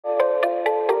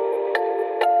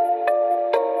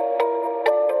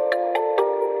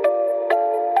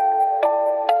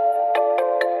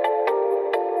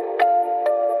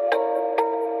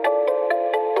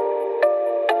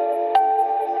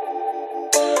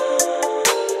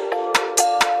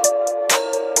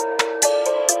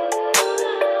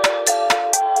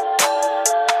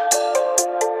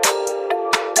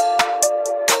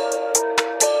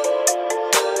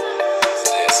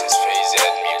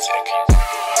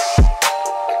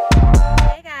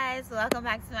welcome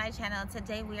back to my channel.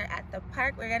 Today we are at the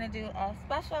park. We're gonna do a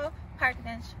special park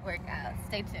bench workout.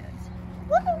 Stay tuned.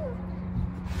 Woo!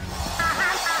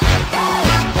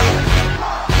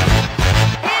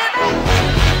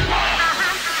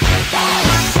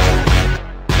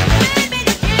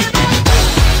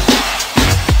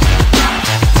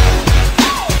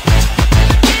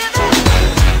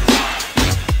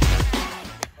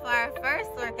 For our first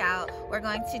workout, we're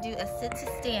going to do a sit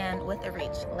to stand with a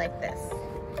reach like this.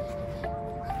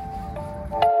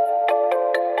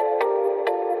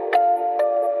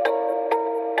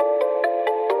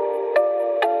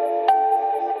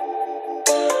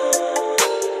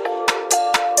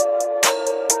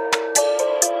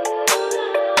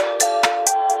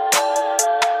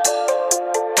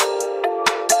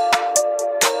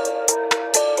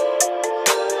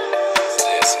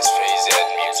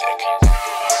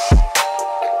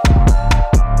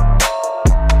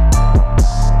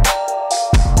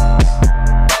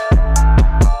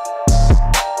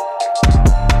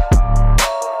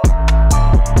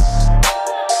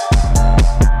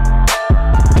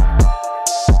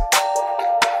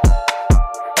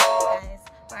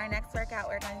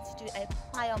 We're going to do a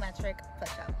plyometric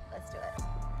push-up. Let's do it.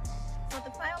 So with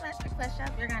the plyometric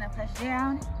push-up, you're going to push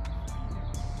down,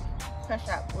 push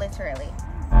up, literally.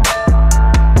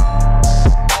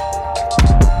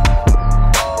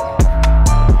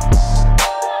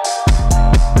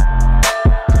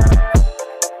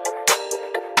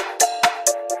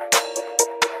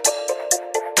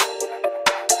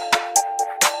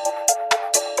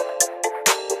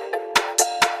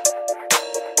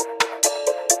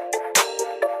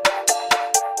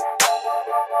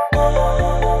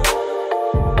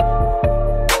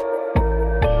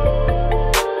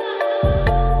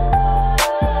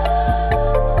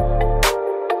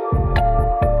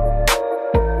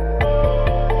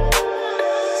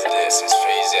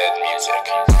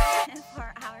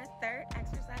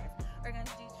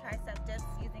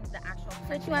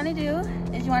 What you want to do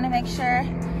is you want to make sure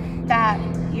that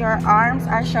your arms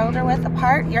are shoulder width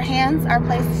apart, your hands are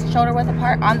placed shoulder width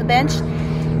apart on the bench,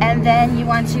 and then you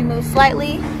want to move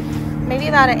slightly, maybe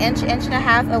about an inch, inch and a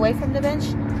half away from the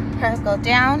bench. Go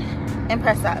down and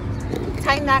press up.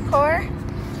 Tighten that core,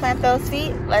 plant those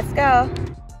feet, let's go.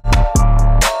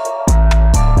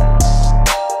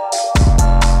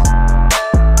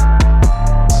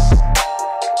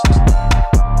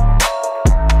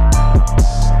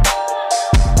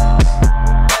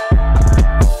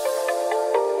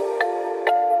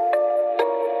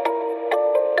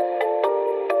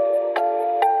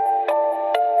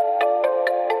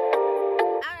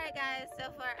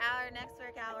 Next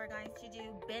workout, we're going to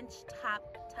do bench top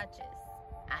touches.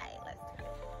 Alright, let's do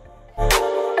it.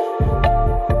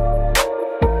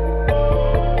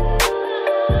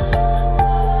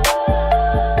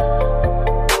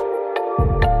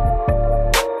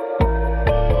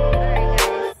 Alright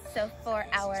guys, so for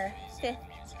our fifth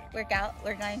workout,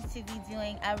 we're going to be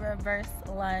doing a reverse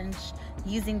lunge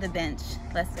using the bench.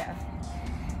 Let's go.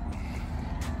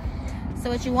 So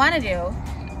what you want to do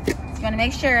is you want to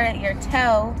make sure your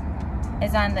toe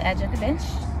is on the edge of the bench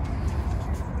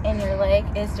and your leg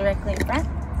is directly in front,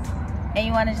 and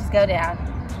you want to just go down.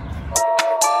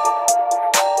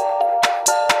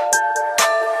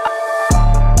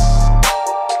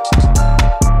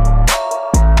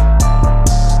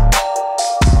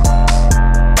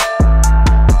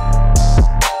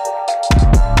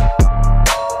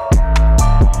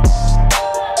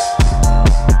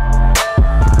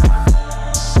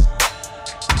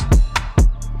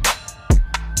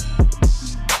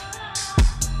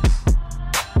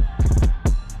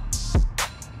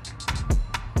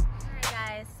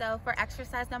 So for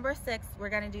exercise number 6, we're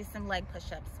going to do some leg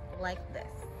push-ups like this.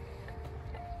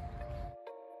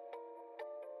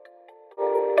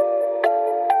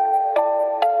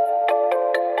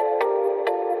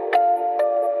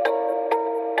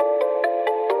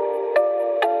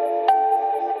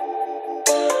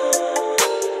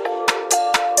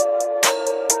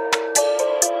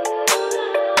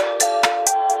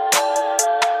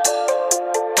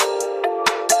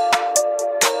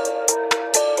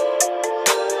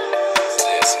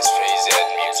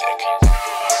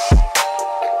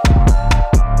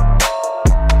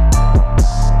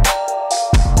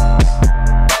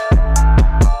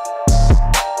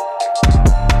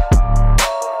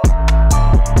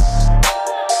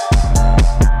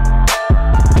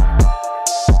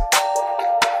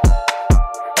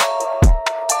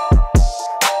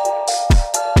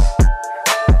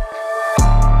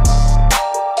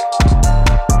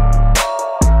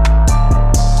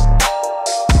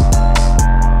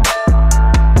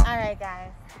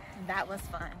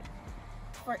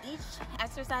 for each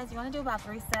exercise, you want to do about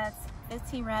 3 sets,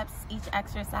 15 reps each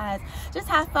exercise. Just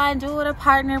have fun, do it with a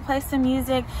partner, play some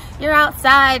music. You're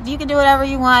outside, you can do whatever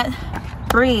you want.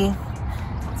 Breathe,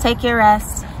 take your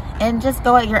rest, and just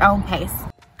go at your own pace.